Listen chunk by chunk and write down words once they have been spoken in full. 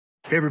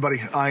Hey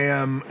everybody, I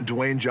am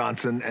Dwayne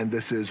Johnson, and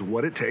this is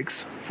What It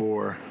Takes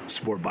for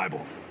Sport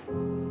Bible.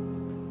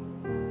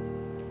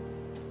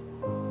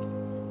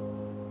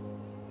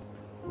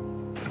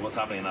 So what's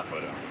happening in that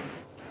photo?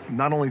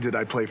 Not only did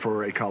I play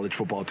for a college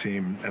football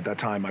team, at that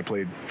time I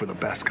played for the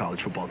best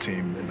college football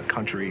team in the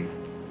country,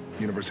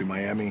 University of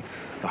Miami,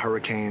 the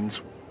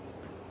Hurricanes.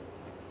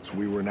 So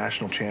we were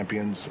national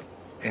champions,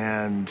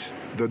 and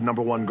the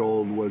number one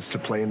goal was to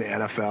play in the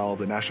NFL,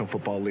 the National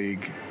Football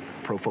League,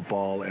 pro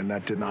football, and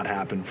that did not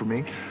happen for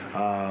me.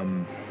 That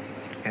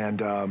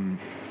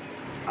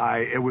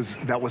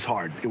was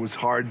hard. It was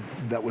hard.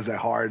 That was a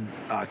hard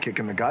kick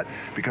in the gut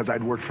because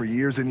I'd worked for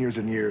years and years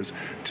and years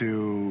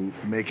to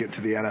make it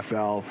to the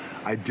NFL.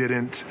 I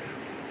didn't.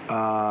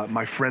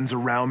 My friends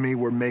around me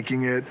were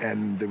making it,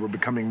 and they were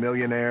becoming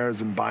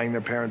millionaires and buying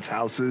their parents'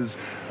 houses,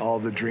 all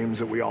the dreams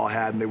that we all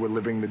had, and they were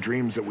living the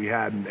dreams that we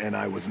had, and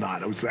I was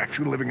not. I was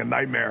actually living a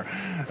nightmare.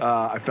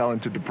 I fell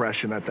into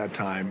depression at that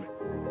time.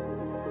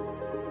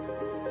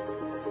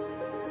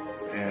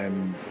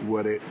 And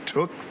what it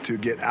took to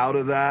get out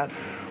of that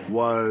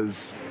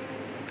was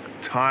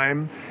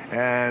time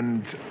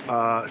and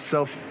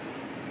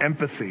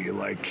self-empathy,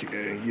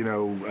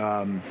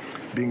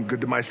 being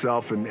good to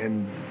myself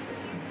and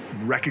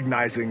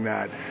recognizing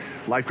that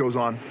life goes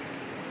on.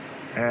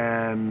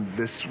 And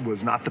this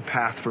was not the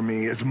path for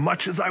me as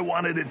much as I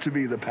wanted it to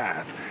be the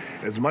path,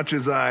 as much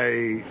as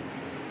I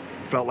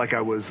felt like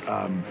I was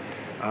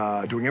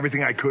doing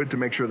everything I could to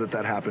make sure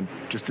that happened.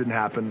 Just didn't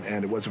happen,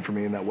 and it wasn't for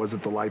me, and that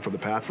wasn't the life or the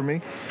path for me.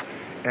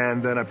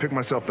 And then I picked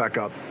myself back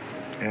up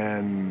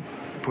and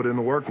put in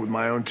the work with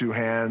my own two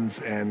hands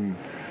and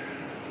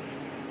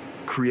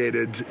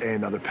created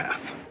another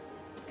path.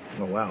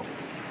 Oh, wow.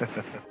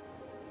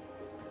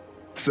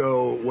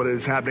 So what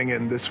is happening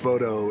in this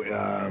photo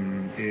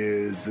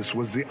is this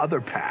was the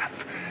other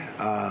path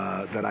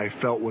that I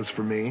felt was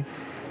for me,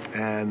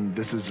 and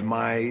this is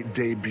my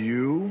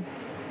debut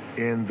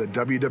in the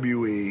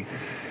WWE.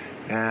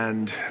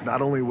 And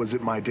not only was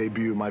it my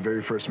debut, my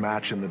very first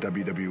match in the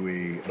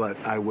WWE, but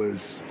I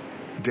was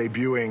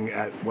debuting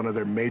at one of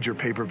their major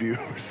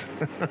pay-per-views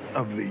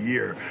of the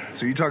year.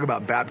 So you talk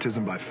about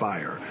baptism by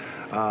fire.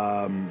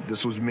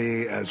 This was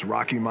me as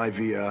Rocky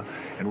Maivia,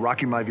 and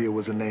Rocky Maivia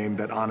was a name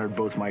that honored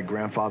both my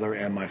grandfather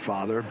and my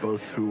father,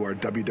 both who are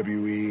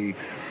WWE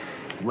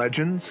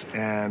legends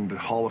and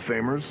Hall of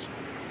Famers.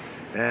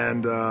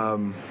 And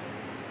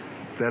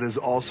that is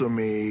also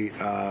me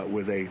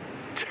with a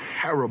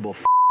terrible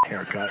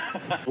haircut.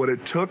 What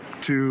it took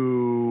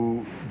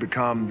to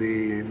become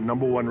the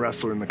number one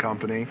wrestler in the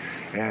company,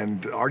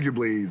 and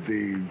arguably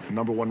the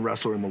number one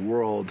wrestler in the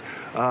world,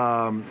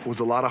 was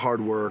a lot of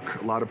hard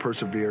work, a lot of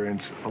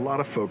perseverance, a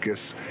lot of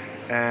focus,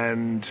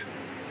 and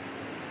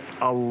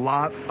a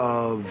lot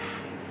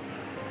of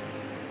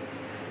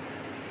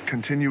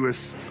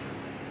continuous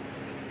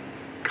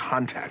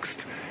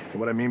context. And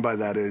what I mean by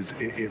that is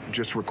it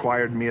just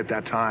required me at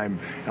that time.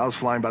 I was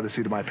flying by the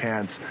seat of my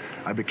pants.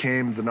 I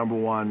became the number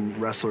one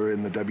wrestler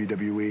in the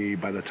WWE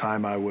by the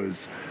time I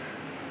was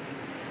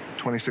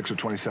 26 or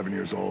 27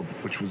 years old,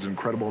 which was an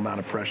incredible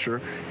amount of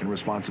pressure and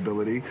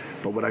responsibility.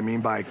 But what I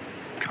mean by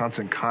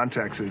constant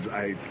context is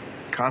I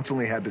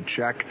constantly had to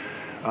check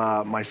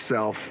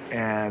myself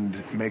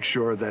and make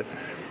sure that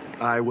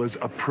I was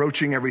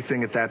approaching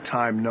everything at that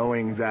time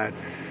knowing that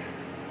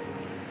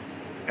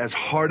as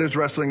hard as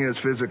wrestling is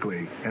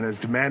physically, and as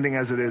demanding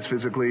as it is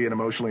physically and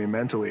emotionally and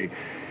mentally,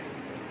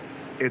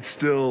 it's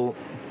still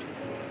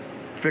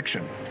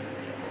fiction.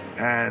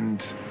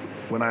 And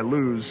when I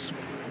lose,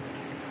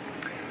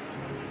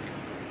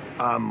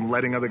 I'm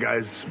letting other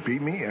guys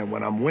beat me, and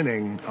when I'm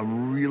winning,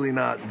 I'm really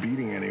not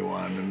beating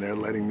anyone, and they're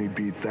letting me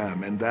beat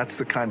them. And that's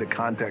the kind of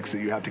context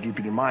that you have to keep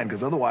in your mind,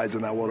 because otherwise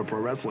in that world of pro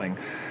wrestling,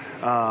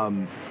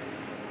 the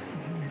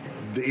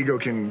ego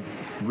can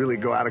really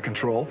go out of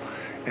control,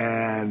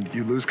 and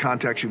you lose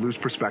context, you lose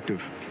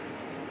perspective,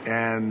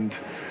 and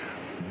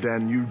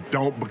then you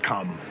don't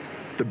become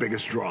the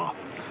biggest draw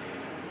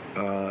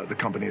the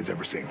company has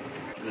ever seen.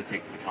 What does it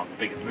take to become the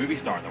biggest movie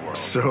star in the world?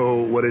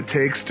 So what it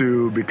takes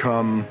to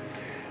become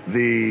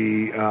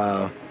the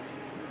how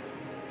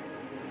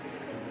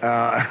do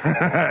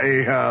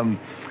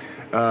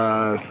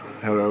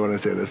I want to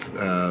say this?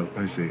 Let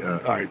me see. All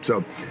right,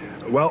 so,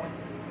 well,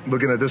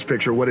 looking at this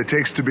picture, what it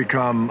takes to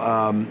become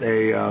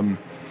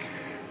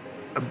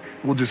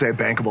we'll just say a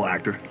bankable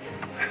actor.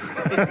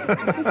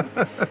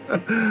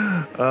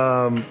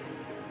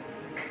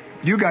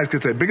 You guys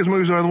could say biggest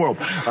movie star in the world.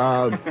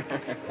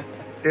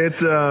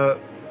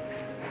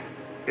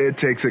 It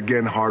takes,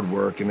 again, hard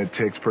work, and it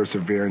takes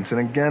perseverance,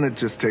 and again, it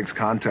just takes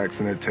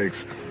context, and it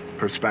takes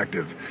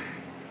perspective.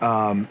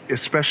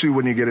 Especially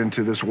when you get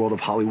into this world of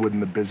Hollywood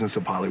and the business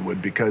of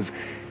Hollywood, because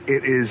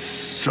it is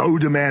so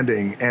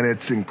demanding and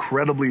it's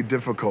incredibly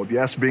difficult.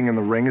 Yes, being in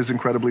the ring is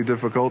incredibly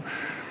difficult,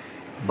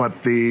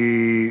 but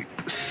the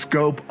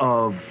scope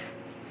of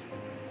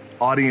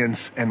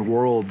audience and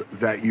world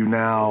that you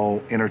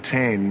now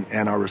entertain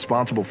and are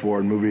responsible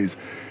for in movies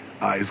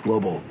is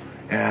global.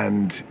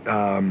 And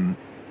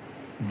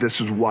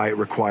this is why it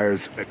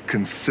requires a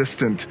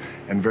consistent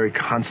and very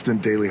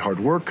constant daily hard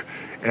work.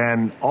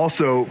 And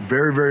also,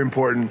 very, very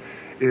important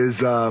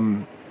is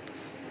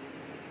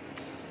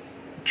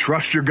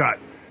trust your gut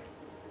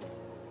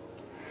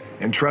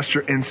and trust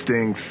your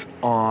instincts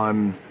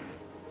on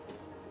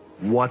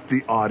what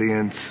the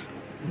audience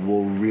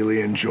will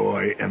really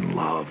enjoy and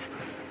love.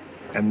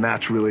 And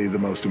that's really the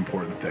most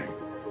important thing.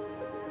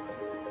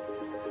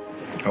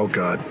 Oh,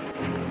 God.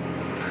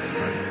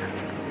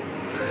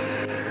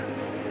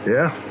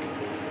 Yeah.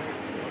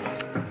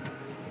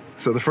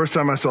 So the first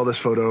time I saw this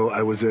photo,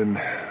 I was in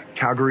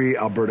Calgary,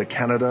 Alberta,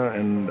 Canada,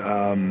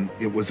 and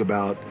it was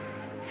about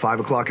 5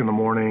 o'clock in the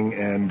morning,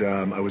 and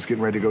I was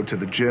getting ready to go to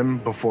the gym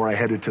before I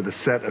headed to the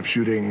set of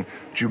shooting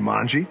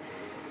Jumanji.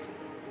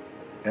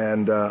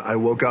 And I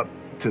woke up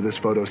to this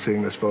photo,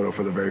 seeing this photo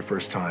for the very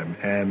first time.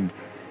 And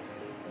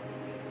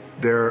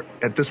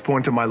at this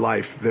point in my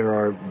life, there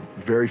are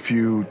very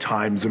few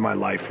times in my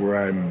life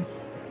where I'm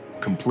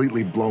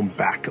completely blown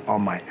back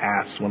on my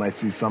ass when I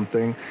see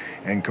something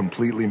and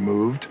completely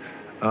moved,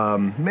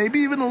 maybe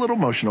even a little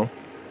emotional.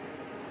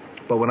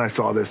 But when I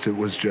saw this, it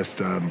was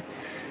just,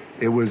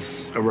 it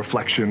was a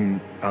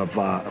reflection of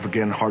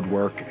again, hard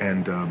work,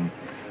 and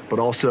but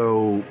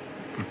also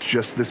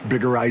just this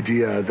bigger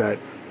idea that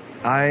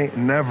I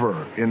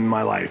never in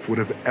my life would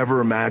have ever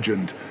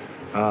imagined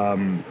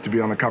to be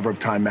on the cover of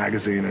Time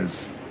magazine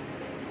as,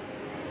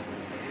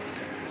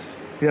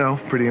 you know,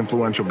 pretty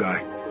influential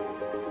guy.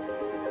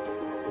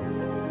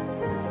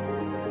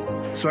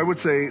 So I would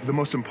say the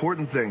most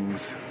important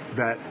things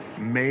that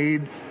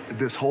made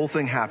this whole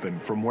thing happen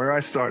from where I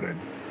started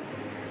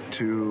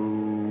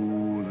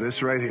to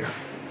this right here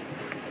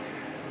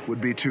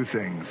would be two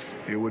things.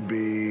 It would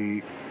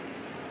be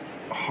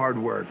hard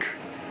work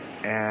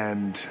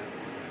and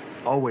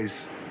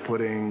always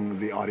putting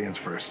the audience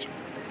first,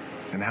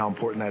 and how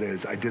important that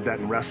is. I did that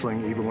in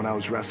wrestling, even when I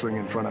was wrestling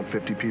in front of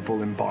 50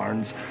 people in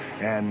barns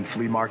and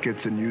flea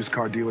markets and used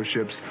car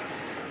dealerships.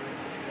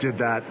 Did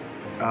that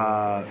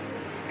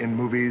in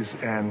movies,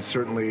 and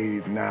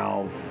certainly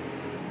now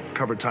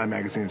cover Time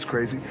magazine is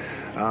crazy,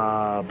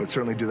 but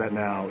certainly do that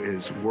now,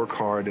 is work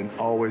hard and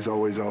always,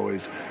 always,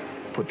 always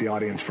put the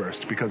audience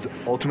first, because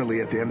ultimately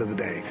at the end of the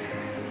day,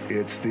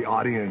 it's the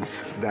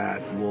audience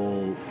that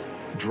will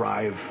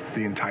drive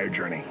the entire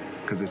journey,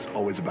 because it's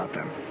always about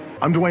them.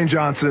 I'm Dwayne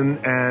Johnson,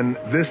 and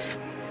this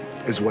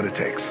is what it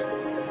takes.